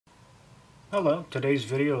Hello, today's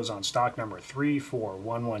video is on stock number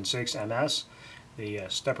 34116MS, the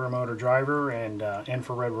stepper motor driver and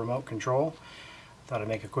infrared remote control. Thought I'd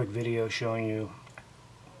make a quick video showing you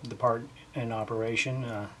the part in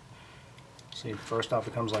operation. See, first off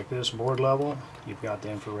it comes like this, board level. You've got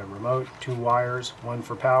the infrared remote, two wires, one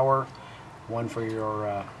for power, one for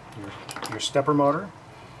your stepper motor.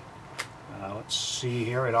 Let's see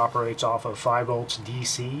here, it operates off of 5 volts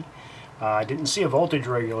DC. I didn't see a voltage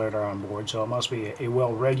regulator on board, so it must be a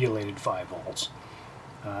well-regulated 5 volts.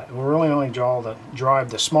 We'll really only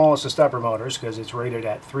drive the smallest of stepper motors because it's rated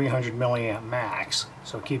at 300 milliamp max,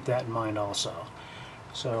 so keep that in mind also.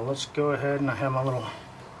 So let's go ahead and I have my little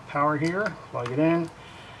power here, plug it in.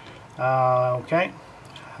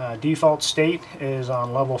 Default state is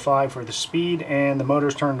on level 5 for the speed, and the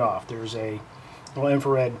motor's turned off. There's a little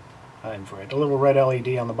a little red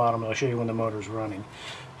LED on the bottom. I'll show you when the motor's running.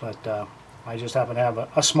 But I just happen to have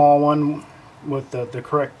a small one with the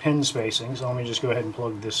correct pin spacing, so let me just go ahead and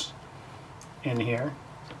plug this in here.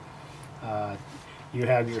 You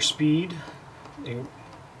have your speed. You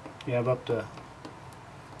have up to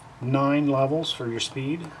 9 levels for your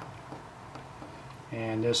speed,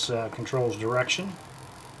 and this controls direction.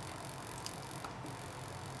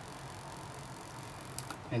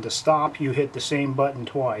 And to stop, you hit the same button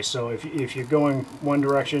twice. So if you're going one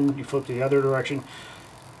direction, you flip to the other direction,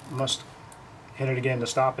 you must hit it again to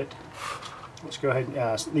stop it. Let's go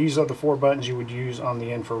ahead. These are the 4 buttons you would use on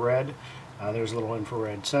the infrared. There's a little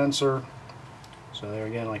infrared sensor. So there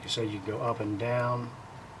again, like I said, you can go up and down.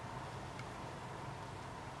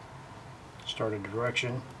 Start a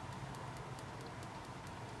direction.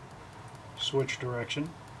 Switch direction.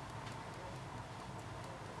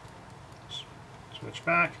 Switch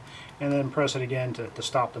back, and then press it again to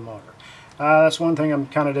stop the motor. That's one thing I'm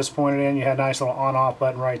kind of disappointed in. You had a nice little on-off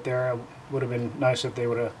button right there. It would have been nice if they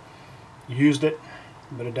would have used it,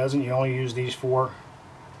 but it doesn't. You only use these 4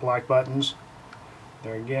 black buttons.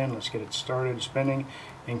 There again, let's get it started spinning.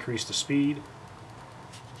 Increase the speed.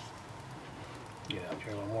 Get out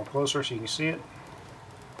here a little more closer so you can see it.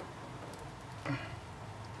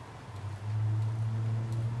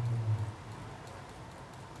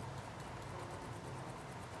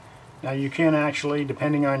 Now you can actually,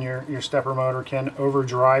 depending on your stepper motor, can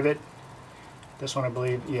overdrive it. This one I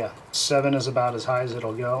believe, yeah, 7 is about as high as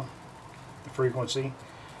it'll go, the frequency.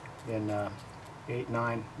 Then 8,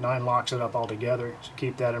 9 locks it up altogether. So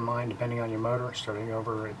keep that in mind depending on your motor. Starting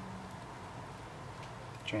over it,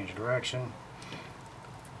 change direction.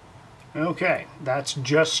 Okay, that's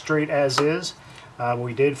just straight as is.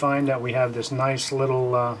 We did find that we have this nice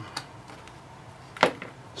little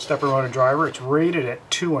stepper motor driver. It's rated at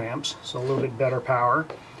 2 amps, so a little bit better power.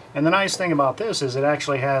 And the nice thing about this is it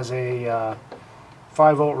actually has a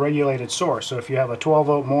 5 volt regulated source. So if you have a 12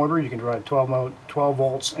 volt motor, you can drive 12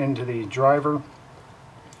 volts into the driver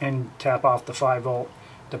and tap off the 5 volt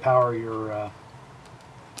to power your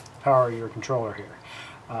controller here.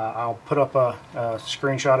 I'll put up a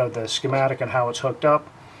screenshot of the schematic and how it's hooked up.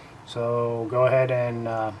 So go ahead and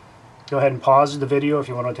pause the video if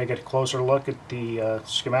you want to take a closer look at the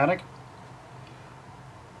schematic.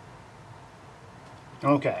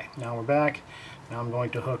 Okay, now we're back. Now I'm going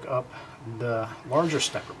to hook up the larger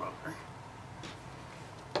stepper motor.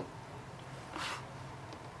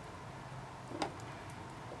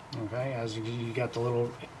 Okay, as you got the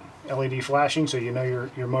little LED flashing, so you know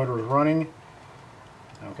your motor is running.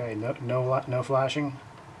 Okay, no flashing.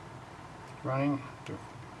 Running.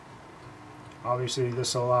 Obviously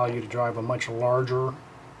this will allow you to drive a much larger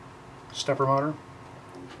stepper motor.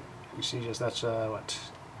 You see just that's what,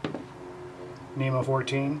 NEMA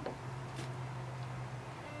 14.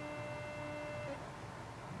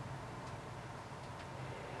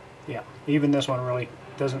 Yeah, even this one really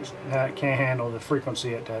can't handle the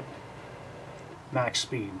frequency at that max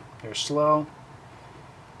speed. They're slow.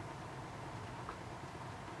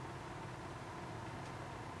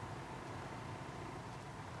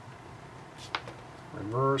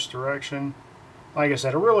 Reverse direction. Like I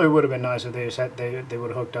said, it really would have been nice if they just had, they would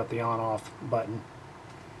have hooked up the on-off button.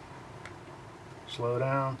 Slow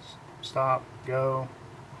down, stop, go,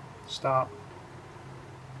 stop,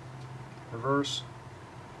 reverse.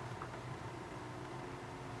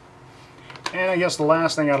 And I guess the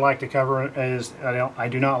last thing I'd like to cover is I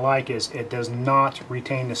do not like is it does not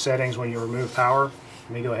retain the settings when you remove power.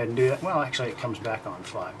 Let me go ahead and do that. Well, actually it comes back on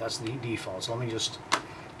 5. That's the default. So let me just.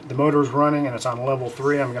 The motor is running and it's on level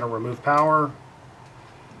 3. I'm going to remove power,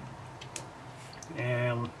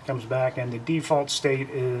 and comes back, and the default state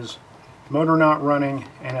is motor not running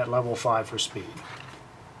and at level 5 for speed.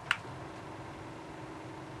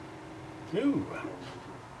 Ooh.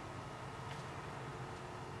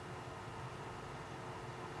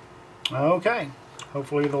 Okay,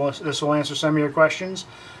 hopefully this will answer some of your questions.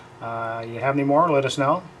 You have any more, let us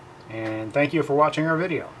know. And thank you for watching our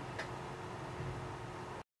video.